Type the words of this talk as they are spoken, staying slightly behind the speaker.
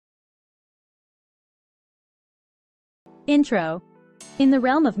Intro. In the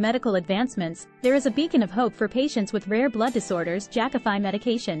realm of medical advancements, there is a beacon of hope for patients with rare blood disorders: Jakafi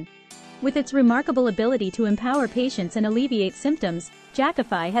medication. With its remarkable ability to empower patients and alleviate symptoms,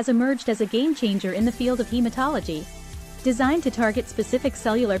 Jakafi has emerged as a game-changer in the field of hematology. Designed to target specific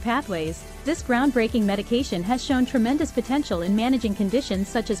cellular pathways, this groundbreaking medication has shown tremendous potential in managing conditions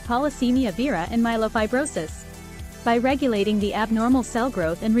such as polycythemia vera and myelofibrosis. By regulating the abnormal cell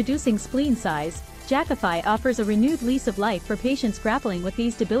growth and reducing spleen size, Jakafi offers a renewed lease of life for patients grappling with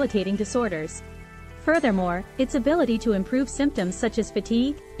these debilitating disorders. Furthermore, its ability to improve symptoms such as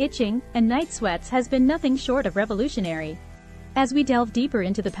fatigue, itching, and night sweats has been nothing short of revolutionary. As we delve deeper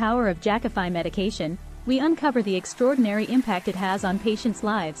into the power of Jakafi medication, we uncover the extraordinary impact it has on patients'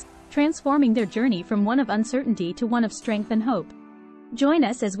 lives, transforming their journey from one of uncertainty to one of strength and hope. Join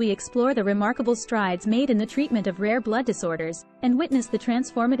us as we explore the remarkable strides made in the treatment of rare blood disorders, and witness the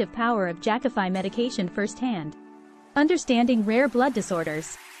transformative power of Jakafi medication firsthand. Understanding rare blood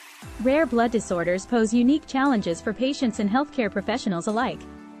disorders. Rare blood disorders pose unique challenges for patients and healthcare professionals alike.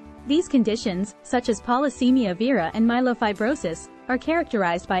 These conditions, such as polycythemia vera and myelofibrosis, are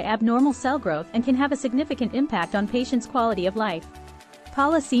characterized by abnormal cell growth and can have a significant impact on patients' quality of life.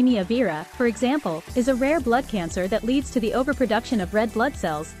 Polycythemia vera, for example, is a rare blood cancer that leads to the overproduction of red blood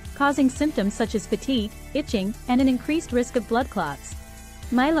cells, causing symptoms such as fatigue, itching, and an increased risk of blood clots.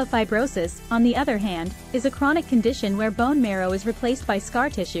 Myelofibrosis, on the other hand, is a chronic condition where bone marrow is replaced by scar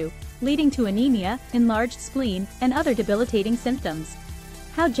tissue, leading to anemia, enlarged spleen, and other debilitating symptoms.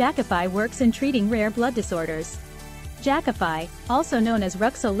 How Jakafi works in treating rare blood disorders. Jakafi, also known as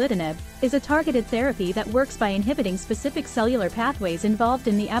ruxolitinib, is a targeted therapy that works by inhibiting specific cellular pathways involved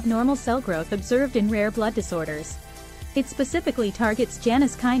in the abnormal cell growth observed in rare blood disorders. It specifically targets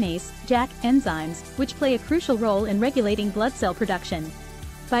Janus Kinase, JAK, enzymes, which play a crucial role in regulating blood cell production.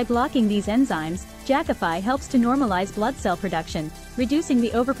 By blocking these enzymes, Jakafi helps to normalize blood cell production, reducing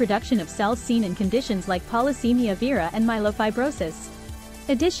the overproduction of cells seen in conditions like polycythemia vera and myelofibrosis.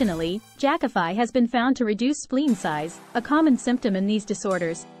 Additionally, Jakafi has been found to reduce spleen size, a common symptom in these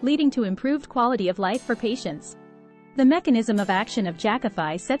disorders, leading to improved quality of life for patients. The mechanism of action of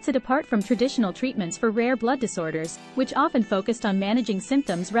Jakafi sets it apart from traditional treatments for rare blood disorders, which often focused on managing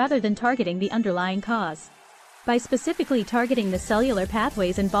symptoms rather than targeting the underlying cause. By specifically targeting the cellular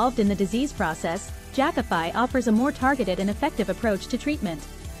pathways involved in the disease process, Jakafi offers a more targeted and effective approach to treatment.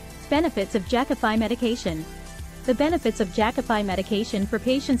 Benefits of Jakafi medication. The benefits of Jakafi medication for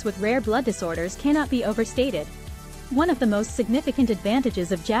patients with rare blood disorders cannot be overstated. One of the most significant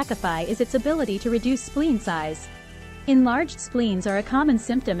advantages of Jakafi is its ability to reduce spleen size. Enlarged spleens are a common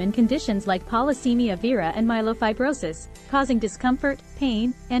symptom in conditions like polycythemia vera and myelofibrosis, causing discomfort,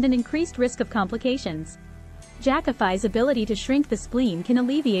 pain, and an increased risk of complications. Jakafi's ability to shrink the spleen can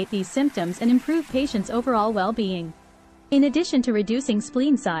alleviate these symptoms and improve patients' overall well-being. In addition to reducing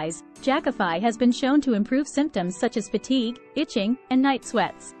spleen size, Jakafi has been shown to improve symptoms such as fatigue, itching, and night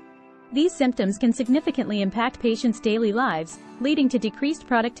sweats. These symptoms can significantly impact patients' daily lives, leading to decreased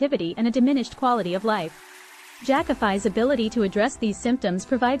productivity and a diminished quality of life. Jakafi's ability to address these symptoms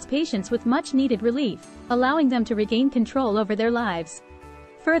provides patients with much-needed relief, allowing them to regain control over their lives.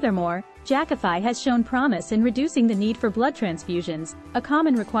 Furthermore, Jakafi has shown promise in reducing the need for blood transfusions, a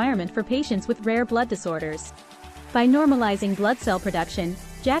common requirement for patients with rare blood disorders. By normalizing blood cell production,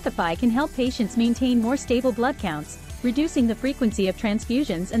 Jakafi can help patients maintain more stable blood counts, reducing the frequency of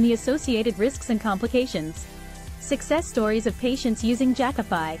transfusions and the associated risks and complications. Success stories of patients using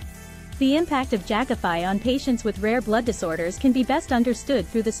Jakafi. The impact of Jakafi on patients with rare blood disorders can be best understood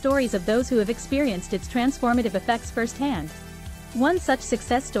through the stories of those who have experienced its transformative effects firsthand. One such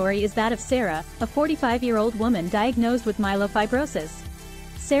success story is that of Sarah, a 45-year-old woman diagnosed with myelofibrosis.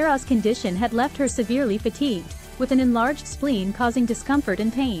 Sarah's condition had left her severely fatigued, with an enlarged spleen causing discomfort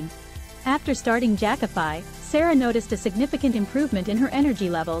and pain. After starting Jakafi, Sarah noticed a significant improvement in her energy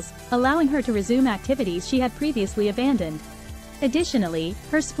levels, allowing her to resume activities she had previously abandoned. Additionally,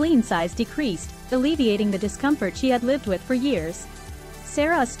 her spleen size decreased, alleviating the discomfort she had lived with for years.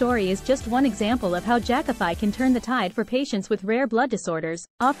 Sarah's story is just one example of how Jakafi can turn the tide for patients with rare blood disorders,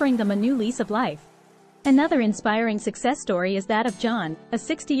 offering them a new lease of life. Another inspiring success story is that of John, a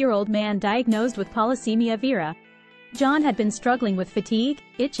 60-year-old man diagnosed with polycythemia vera. John had been struggling with fatigue,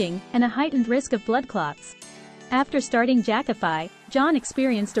 itching, and a heightened risk of blood clots. After starting Jakafi, John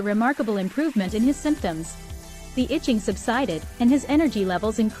experienced a remarkable improvement in his symptoms. The itching subsided, and his energy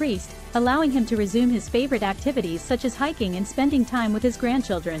levels increased, allowing him to resume his favorite activities such as hiking and spending time with his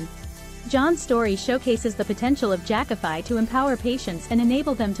grandchildren. John's story showcases the potential of Jakafi to empower patients and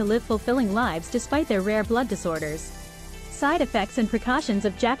enable them to live fulfilling lives despite their rare blood disorders. Side effects and precautions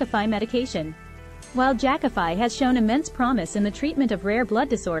of Jakafi medication. While Jakafi has shown immense promise in the treatment of rare blood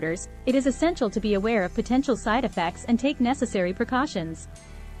disorders, it is essential to be aware of potential side effects and take necessary precautions.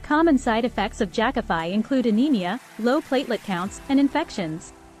 Common side effects of Jakafi include anemia, low platelet counts, and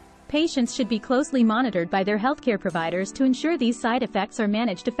infections. Patients should be closely monitored by their healthcare providers to ensure these side effects are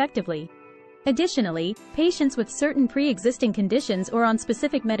managed effectively. Additionally, patients with certain pre-existing conditions or on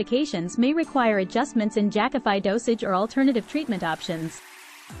specific medications may require adjustments in Jakafi dosage or alternative treatment options.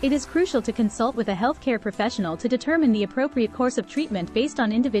 It is crucial to consult with a healthcare professional to determine the appropriate course of treatment based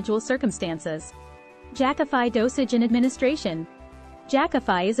on individual circumstances. Jakafi dosage and administration.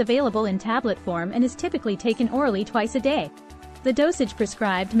 Jakafi is available in tablet form and is typically taken orally twice a day. The dosage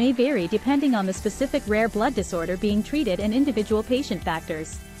prescribed may vary depending on the specific rare blood disorder being treated and individual patient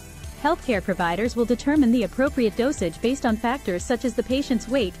factors. Healthcare providers will determine the appropriate dosage based on factors such as the patient's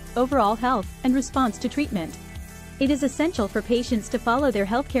weight, overall health, and response to treatment. It is essential for patients to follow their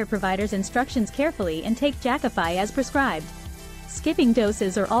healthcare provider's instructions carefully and take Jakafi as prescribed. Skipping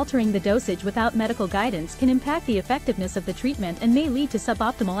doses or altering the dosage without medical guidance can impact the effectiveness of the treatment and may lead to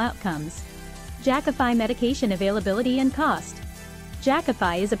suboptimal outcomes. Jakafi medication availability and cost.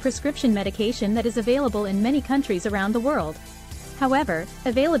 Jakafi is a prescription medication that is available in many countries around the world. However,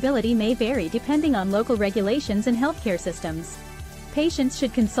 availability may vary depending on local regulations and healthcare systems. Patients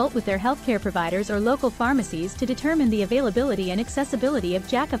should consult with their healthcare providers or local pharmacies to determine the availability and accessibility of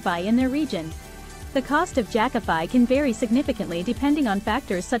Jakafi in their region. The cost of Jakafi can vary significantly depending on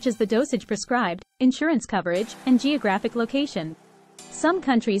factors such as the dosage prescribed, insurance coverage, and geographic location. Some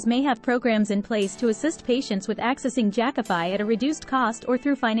countries may have programs in place to assist patients with accessing Jakafi at a reduced cost or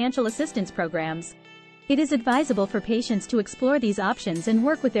through financial assistance programs. It is advisable for patients to explore these options and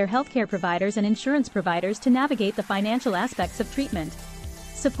work with their healthcare providers and insurance providers to navigate the financial aspects of treatment.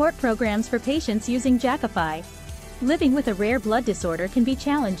 Support programs for patients using Jakafi. Living with a rare blood disorder can be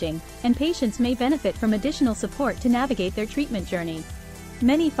challenging, and patients may benefit from additional support to navigate their treatment journey.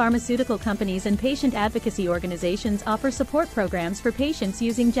 Many pharmaceutical companies and patient advocacy organizations offer support programs for patients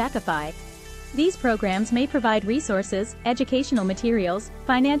using Jakafi. These programs may provide resources, educational materials,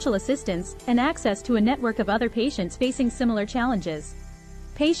 financial assistance, and access to a network of other patients facing similar challenges.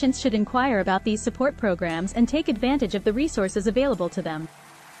 Patients should inquire about these support programs and take advantage of the resources available to them.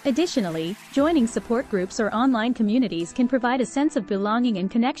 Additionally, joining support groups or online communities can provide a sense of belonging and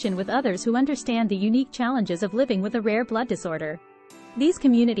connection with others who understand the unique challenges of living with a rare blood disorder. These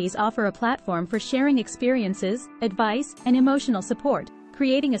communities offer a platform for sharing experiences, advice, and emotional support,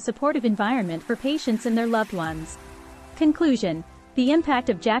 creating a supportive environment for patients and their loved ones. Conclusion: the impact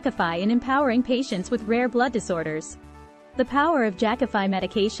of Jakafi in empowering patients with rare blood disorders. The power of Jakafi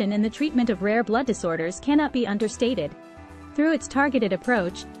medication in the treatment of rare blood disorders cannot be understated. Through its targeted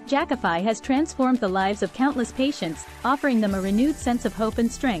approach, Jakafi has transformed the lives of countless patients, offering them a renewed sense of hope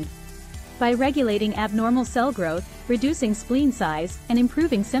and strength. By regulating abnormal cell growth, reducing spleen size, and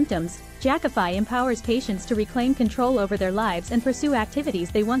improving symptoms, Jakafi empowers patients to reclaim control over their lives and pursue activities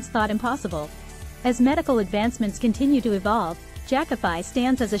they once thought impossible. As medical advancements continue to evolve, Jakafi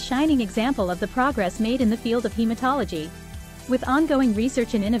stands as a shining example of the progress made in the field of hematology. With ongoing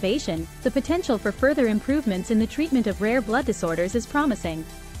research and innovation, the potential for further improvements in the treatment of rare blood disorders is promising.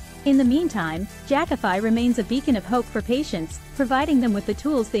 In the meantime, Jakafi remains a beacon of hope for patients, providing them with the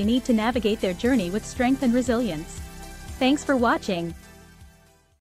tools they need to navigate their journey with strength and resilience. Thanks for watching.